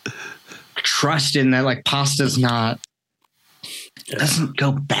 trust in that, like, pasta's not, doesn't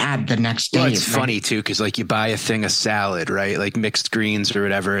go bad the next day. Well, it's funny too, because like you buy a thing of salad, right? Like mixed greens or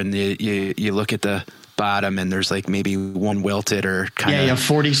whatever, and you look at the bottom and there's like maybe one wilted or kind of. Yeah, you have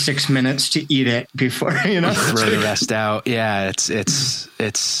 46 minutes to eat it before, you know, throw the rest out. Yeah, it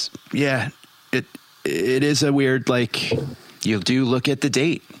is a weird, like, you do look at the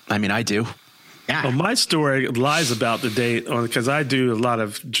date. I mean, I do. Yeah. Well, my story lies about the date because I do a lot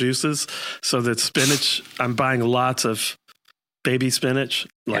of juices. So that spinach, I'm buying lots of baby spinach,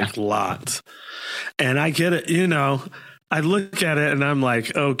 like lots. And I get it, you know, I look at it and I'm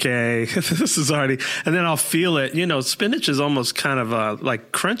like, okay, this is already, and then I'll feel it. You know, spinach is almost kind of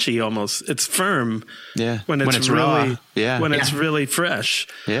like crunchy almost. It's firm. Yeah. When it's really raw. Yeah. When it's really fresh.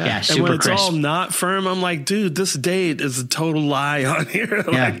 Yeah. And when it's all not firm, I'm like, dude, this date is a total lie on here.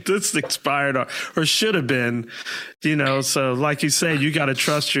 Like, this expired or should have been, you know. So like you say, you got to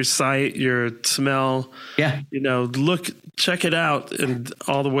trust your sight, your smell. Yeah. You know, check it out in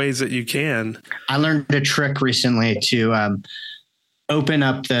all the ways that you can. I learned a trick recently to open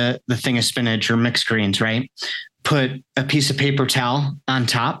up the thing of spinach or mixed greens, right? Put a piece of paper towel on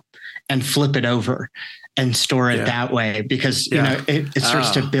top and flip it over and store it that way, because, you know, it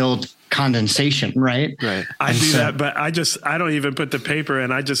starts to build condensation, right? Right. I do that, but I don't even put the paper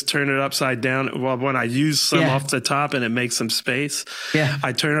in. I just turn it upside down. Well, when I use some off the top and it makes some space,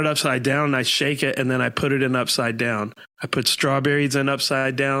 I turn it upside down and I shake it and then I put it in upside down. I put strawberries in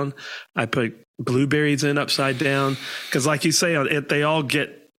upside down. I put blueberries in upside down. Because like you say, they all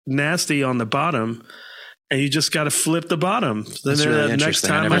get nasty on the bottom. And you just got to flip the bottom. Then really the next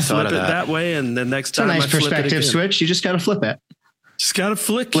time I flip it that way, and the next time I flip it again. It's a nice perspective switch. You just got to flip it. Just got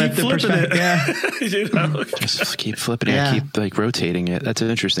to keep flipping it. Yeah. You know? Just keep flipping it. Keep like rotating it. That's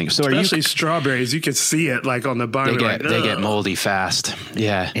interesting. So especially strawberries, you can see it like on the bottom. They get moldy fast.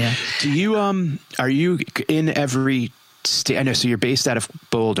 Yeah. Yeah. Do you are you in every state? I know. So you're based out of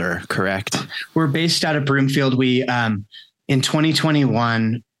Boulder, correct? We're based out of Broomfield. We in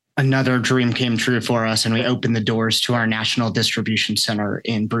 2021. Another dream came true for us, and we opened the doors to our national distribution center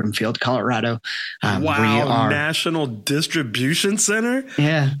in Broomfield, Colorado. Wow, national distribution center?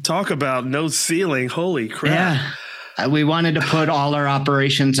 Yeah. Talk about no ceiling. Holy crap. Yeah. We wanted to put all our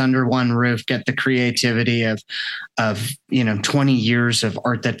operations under one roof, get the creativity of 20 years of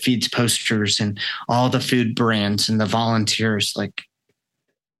Art That Feeds posters and all the food brands and the volunteers. Like,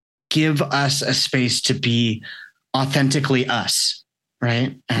 give us a space to be authentically us.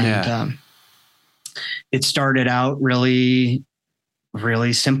 Right. And it started out really,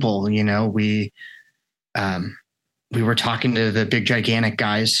 really simple. You know, we were talking to the big, gigantic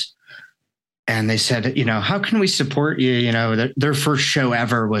guys, and they said, you know, how can we support you? You know, their first show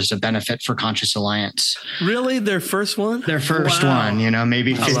ever was a benefit for Conscious Alliance. Really? Their first one? Their first one, you know,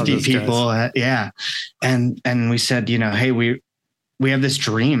 maybe 50 people. Yeah. And we said, you know, hey, we have this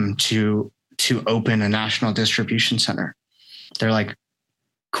dream to open a national distribution center. They're like,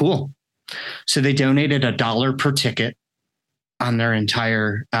 cool. So they donated $1 per ticket on their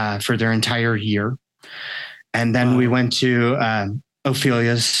for their entire year. And then we went to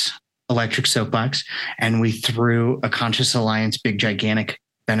Ophelia's electric soapbox, and we threw a Conscious Alliance Big Gigantic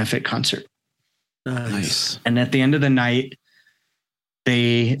benefit concert. Nice. And at the end of the night,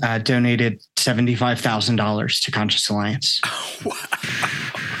 they donated $75,000 to Conscious Alliance. Wow.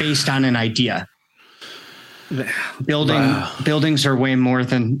 Based on an idea. Buildings are way more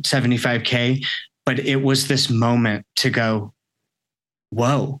than 75K, but it was this moment to go,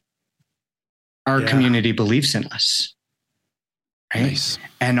 whoa, our community believes in us. Right. Nice.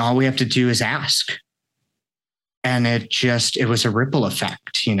 And all we have to do is ask. And it was a ripple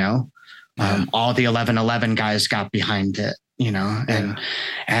effect, you know. All the 1111 guys got behind it, you know,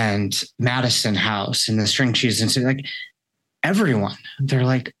 and Madison House and the String Cheese, and so like everyone, they're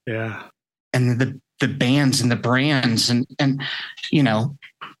like, and the bands and the brands and you know,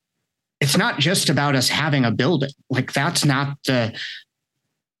 it's not just about us having a building. Like it's not like,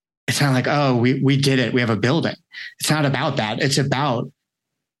 oh, we did it, we have a building. It's not about that. It's about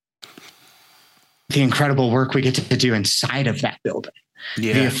the incredible work we get to do inside of that building.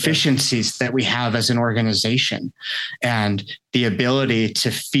 The efficiencies that we have as an organization and the ability to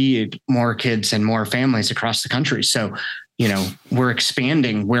feed more kids and more families across the country. So, you know, we're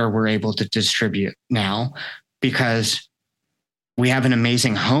expanding where we're able to distribute now because we have an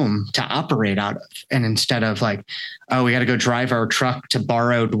amazing home to operate out of. And instead of like, oh, we got to go drive our truck to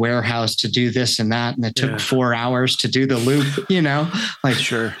borrowed warehouse to do this and that. And it took 4 hours to do the loop, you know, like,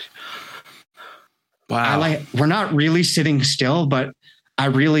 sure. Wow. We're not really sitting still, but I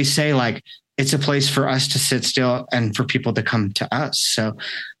really say like, it's a place for us to sit still and for people to come to us. So,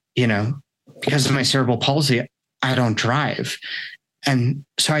 you know, because of my cerebral palsy, I don't drive. And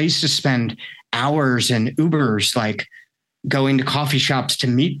so I used to spend hours in Ubers, like going to coffee shops to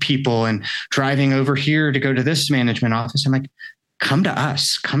meet people and driving over here to go to this management office. I'm like, come to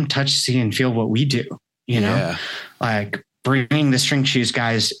us, come touch, see, and feel what we do, you know, like bringing the String Cheese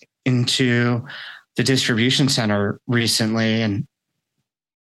guys into the distribution center recently and,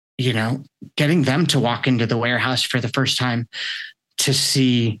 you know, getting them to walk into the warehouse for the first time to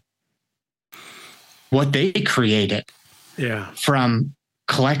see what they created from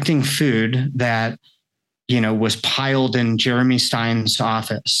collecting food that, you know, was piled in Jeremy Stein's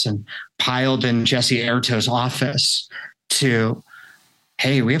office and piled in Jesse Erto's office to,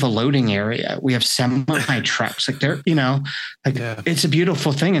 hey, we have a loading area. We have semi trucks. Like they're, you know, like it's a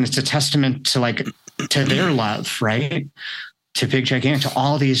beautiful thing. And it's a testament to like, to their love, right? To Big Gigantic, to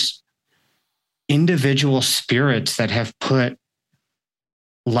all these individual spirits that have put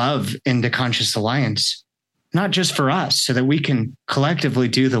love into Conscious Alliance, not just for us, so that we can collectively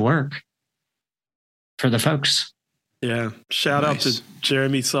do the work for the folks. Yeah. Shout out to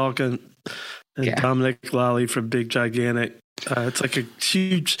Jeremy Salkin and Dominic Lally from Big Gigantic. It's like a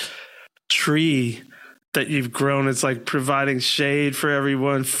huge tree that you've grown. It's like providing shade for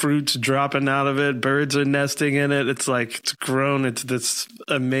everyone, fruits dropping out of it, birds are nesting in it. It's like it's grown into this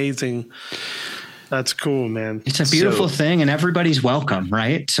amazing. That's cool, man. It's a beautiful thing and everybody's welcome,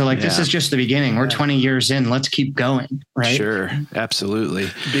 right? So like this is just the beginning. We're 20 years in. Let's keep going, right? Sure. Absolutely.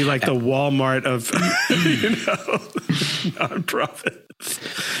 Be like the Walmart of nonprofits.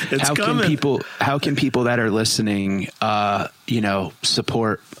 It's How can people that are listening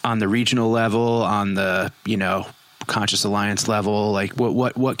support on the regional level, on the, Conscious Alliance level? Like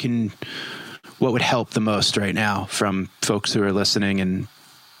what would help the most right now from folks who are listening and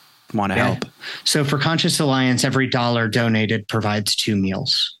want to help? So for Conscious Alliance, every dollar donated provides 2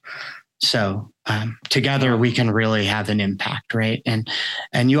 meals. So together we can really have an impact, right? And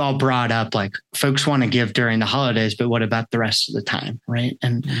you all brought up like folks want to give during the holidays, but what about the rest of the time, right?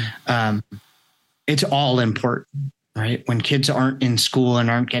 And it's all important, right? When kids aren't in school and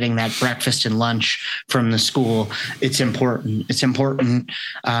aren't getting that breakfast and lunch from the school, it's important. It's important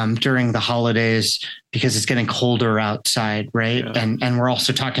during the holidays because it's getting colder outside, right? Yeah. And we're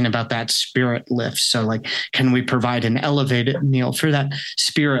also talking about that spirit lift. So like, can we provide an elevated meal for that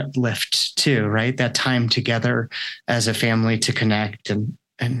spirit lift too, right? That time together as a family to connect and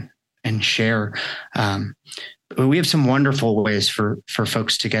share. But we have some wonderful ways for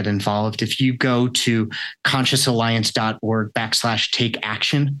folks to get involved. If you go to consciousalliance.org/take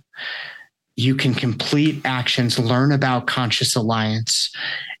action, you can complete actions, learn about Conscious Alliance.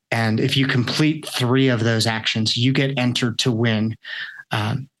 And if you complete 3 of those actions, you get entered to win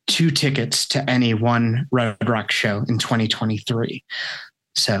 2 tickets to any one Red Rock show in 2023.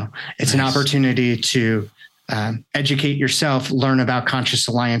 So it's an opportunity to educate yourself, learn about Conscious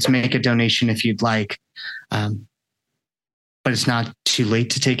Alliance, make a donation if you'd like. But it's not too late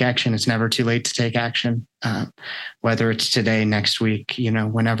to take action. It's never too late to take action. Whether it's today, next week,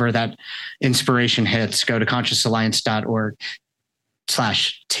 whenever that inspiration hits, go to consciousalliance.org.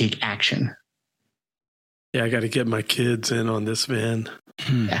 / take action. Yeah, I got to get my kids in on this, man.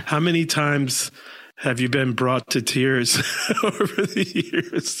 Yeah. How many times have you been brought to tears over the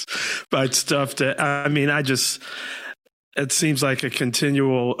years by stuff that, I mean, it seems like a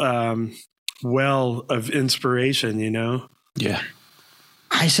continual well of inspiration, you know? Yeah.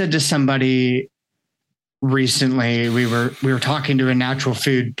 I said to somebody recently, we were talking to a natural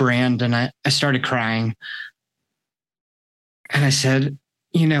food brand, and I started crying. And I said,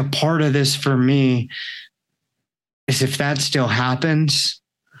 you know, part of this for me is if that still happens,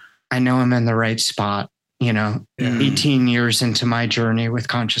 I know I'm in the right spot. You know, 18 years into my journey with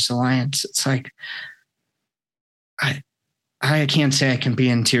Conscious Alliance, it's like, I can't say I can be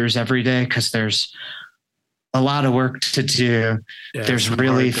in tears every day because there's a lot of work to do. Yeah, there's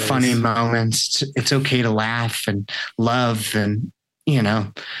really funny moments. It's okay to laugh and love and, you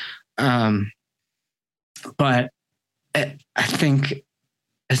know, but I think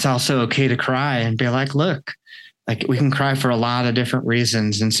it's also okay to cry and be like, look, like we can cry for a lot of different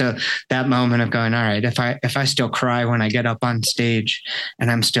reasons. And so that moment of going, all right, if I still cry when I get up on stage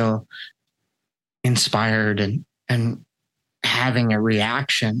and I'm still inspired and having a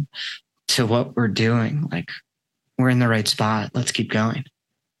reaction to what we're doing, like we're in the right spot. Let's keep going.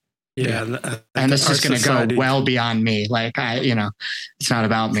 Yeah. And this is going to go well beyond me. Like it's not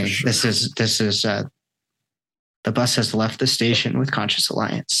about me. Sure. This is the bus has left the station with Conscious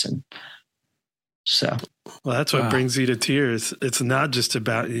Alliance. And so, well, that's what brings you to tears. It's not just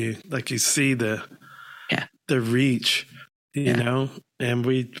about you. Like you see the reach, you know, and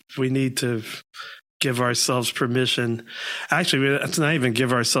we need to give ourselves permission. Actually, it's not even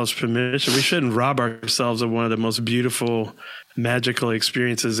give ourselves permission. We shouldn't rob ourselves of one of the most beautiful, magical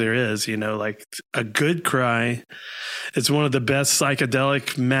experiences there is, you know, like a good cry. It's one of the best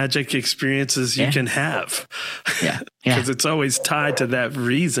psychedelic magic experiences you can have. Yeah. Because it's always tied to that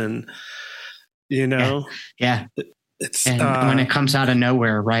reason, you know? Yeah. It's when it comes out of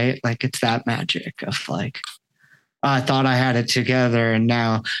nowhere, right? Like it's that magic of like, I thought I had it together, and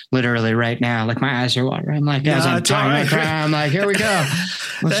now, literally right now, like my eyes are watering. I'm like, as I'm talking, I'm like, here we go.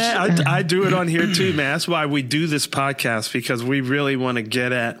 I do it on here too, man. That's why we do this podcast, because we really want to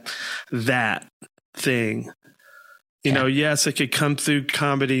get at that thing. You know, yes, it could come through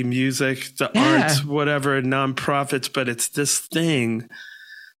comedy, music, the arts, whatever, nonprofits, but it's this thing.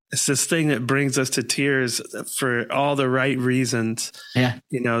 It's this thing that brings us to tears for all the right reasons. Yeah.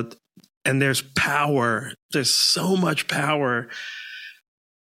 You know, and there's power. There's so much power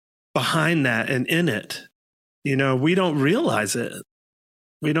behind that and in it. You know, we don't realize it.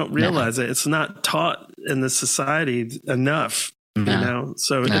 We don't realize it. It's not taught in the society enough, you know?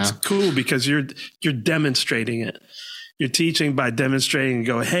 So it's cool because you're demonstrating it. You're teaching by demonstrating and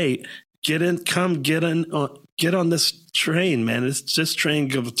go, hey, get on this train, man. This train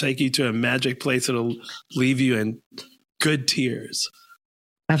will take you to a magic place. It'll leave you in good tears.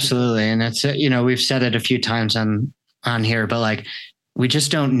 Absolutely. And that's it. You know, we've said it a few times on here, but like, we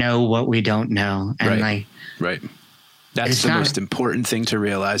just don't know what we don't know. And right. That's the most important thing to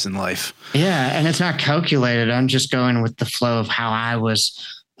realize in life. Yeah. And it's not calculated. I'm just going with the flow of how I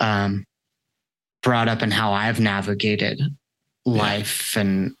was brought up and how I've navigated life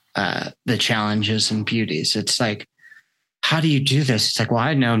and the challenges and beauties. It's like, how do you do this? It's like, well,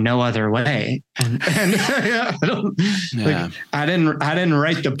 I know no other way. And I didn't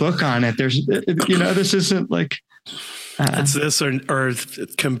write the book on it. There's, you know, this isn't like, it's this or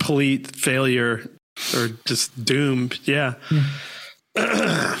complete failure or just doomed. Yeah.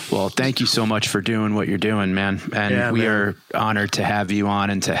 Well, thank you so much for doing what you're doing, man. And we are honored to have you on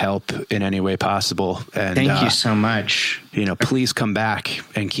and to help in any way possible. And thank you so much. You know, please come back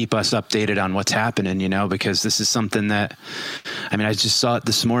and keep us updated on what's happening, you know, because this is something that, I mean, I just saw it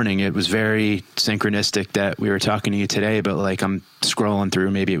this morning. It was very synchronistic that we were talking to you today, but like I'm scrolling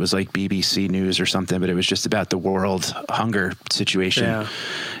through, maybe it was like BBC News or something, but it was just about the world hunger situation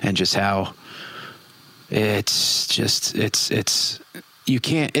and just how it's just, it's, you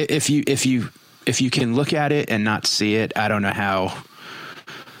can't, if you can look at it and not see it, I don't know how,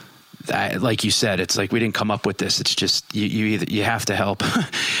 like you said, it's like, we didn't come up with this. It's just, you have to help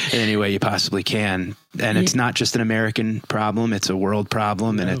in any way you possibly can. And it's not just an American problem. It's a world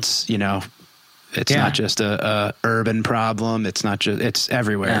problem. And it's, you know, it's not just a urban problem. It's not just, it's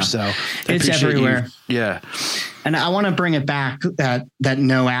everywhere. So it's everywhere. Yeah. And I want to bring it back that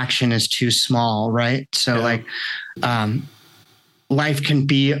no action is too small. Right. So like, life can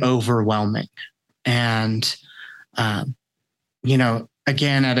be overwhelming. And, you know,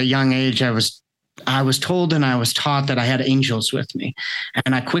 again, at a young age, I I was told and I was taught that I had angels with me.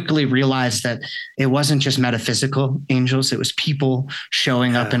 And I quickly realized that it wasn't just metaphysical angels. It was people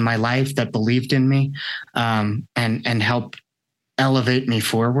showing up in my life that believed in me, and helped elevate me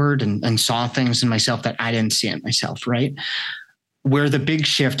forward and saw things in myself that I didn't see in myself. Right. Where the big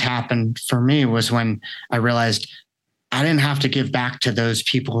shift happened for me was when I realized I didn't have to give back to those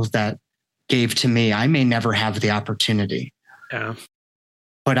people that gave to me. I may never have the opportunity. Yeah.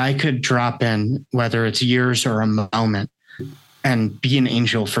 But I could drop in, whether it's years or a moment, and be an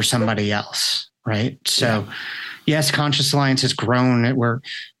angel for somebody else. Right. So yes, Conscious Alliance has grown.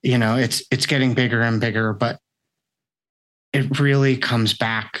 It's getting bigger and bigger, but it really comes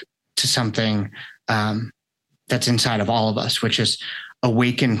back to something that's inside of all of us, which is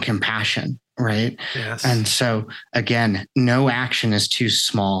awakened compassion. Right. Yes. And so again, no action is too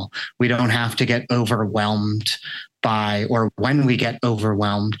small. We don't have to get overwhelmed by, or when we get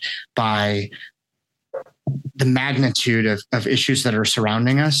overwhelmed by the magnitude of issues that are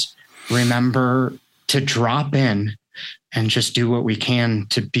surrounding us, remember to drop in and just do what we can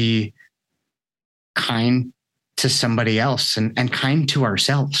to be kind to somebody else and kind to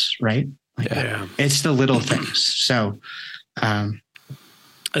ourselves. Right. Yeah. It's the little things. So,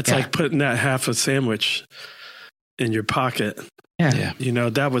 it's like putting that half a sandwich in your pocket. Yeah. You know,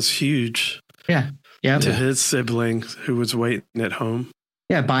 that was huge. Yeah. To his sibling who was waiting at home.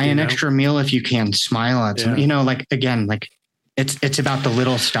 Yeah. Buy an extra meal if you can. Smile at them. It's about the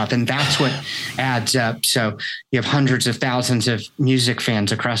little stuff, and that's what adds up. So you have hundreds of thousands of music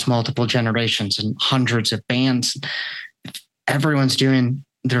fans across multiple generations and hundreds of bands. Everyone's doing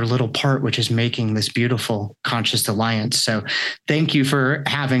their little part, which is making this beautiful Conscious Alliance. So thank you for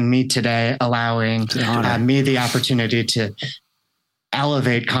having me today, allowing me the opportunity to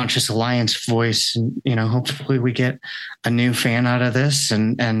elevate Conscious Alliance voice. And, hopefully we get a new fan out of this.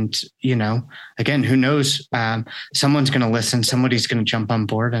 And again, who knows, someone's going to listen, somebody's going to jump on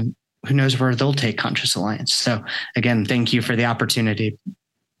board, and who knows where they'll take Conscious Alliance. So again, thank you for the opportunity.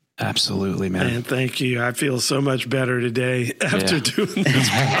 Absolutely, man. And thank you. I feel so much better today after doing this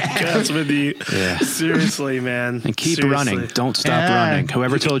podcast with you. Yeah. Seriously, man. And keep running. Don't stop running.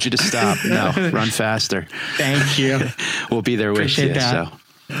 Whoever told you to stop, no, run faster. Thanh you. We'll be there with you. That. So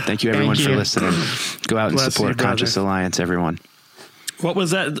thank you, everyone, for listening. Go out and support Conscious Alliance, everyone. What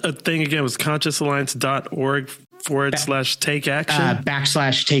was that thing again? It was consciousalliance.org/take action?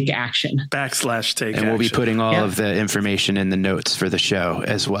 /take action. /take And we'll be putting all of the information in the notes for the show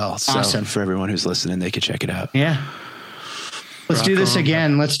as well. So awesome. For everyone who's listening, they can check it out. Yeah. Let's do this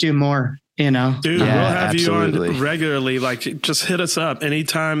again. Let's do more, Dude, we'll have you on regularly. Like, just hit us up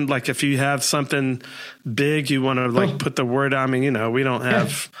anytime. Like, if you have something big you want to put the word out. I mean, we don't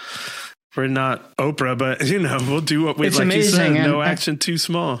have... We're not Oprah, but we'll do what we like. Amazing. You said, no action too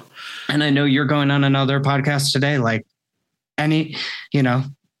small. And I know you're going on another podcast today. Like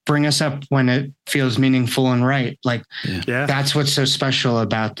bring us up when it feels meaningful and right. Like that's what's so special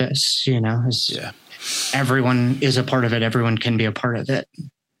about this. Everyone is a part of it. Everyone can be a part of it.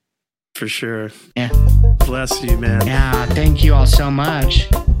 For sure. Yeah. Bless you, man. Yeah. Thank you all so much.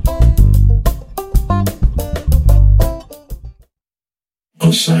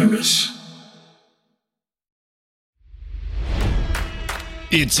 Osiris.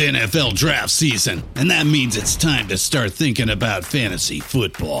 It's NFL draft season, and that means it's time to start thinking about fantasy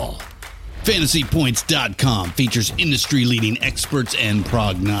football. FantasyPoints.com features industry-leading experts and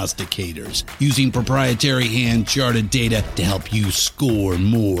prognosticators using proprietary hand-charted data to help you score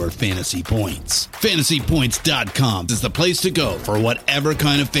more fantasy points. FantasyPoints.com is the place to go for whatever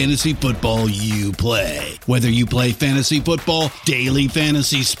kind of fantasy football you play. Whether you play fantasy football, daily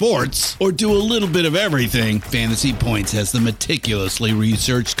fantasy sports, or do a little bit of everything, Fantasy Points has the meticulously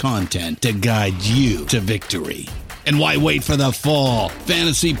researched content to guide you to victory. And why wait for the fall?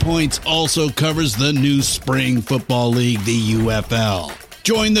 Fantasy Points also covers the new spring football league, the UFL.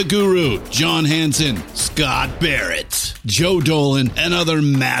 Join the guru, John Hansen, Scott Barrett, Joe Dolan, and other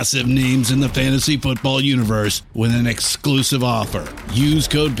massive names in the fantasy football universe with an exclusive offer. Use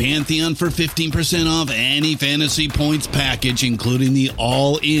code Pantheon for 15% off any Fantasy Points package, including the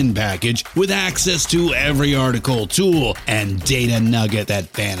all-in package, with access to every article, tool, and data nugget that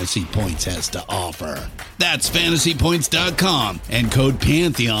Fantasy Points has to offer. That's FantasyPoints.com and code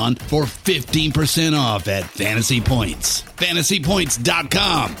Pantheon for 15% off at Fantasy Points.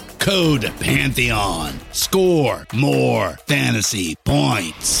 FantasyPoints.com, code Pantheon. Score more fantasy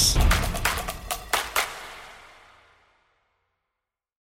points.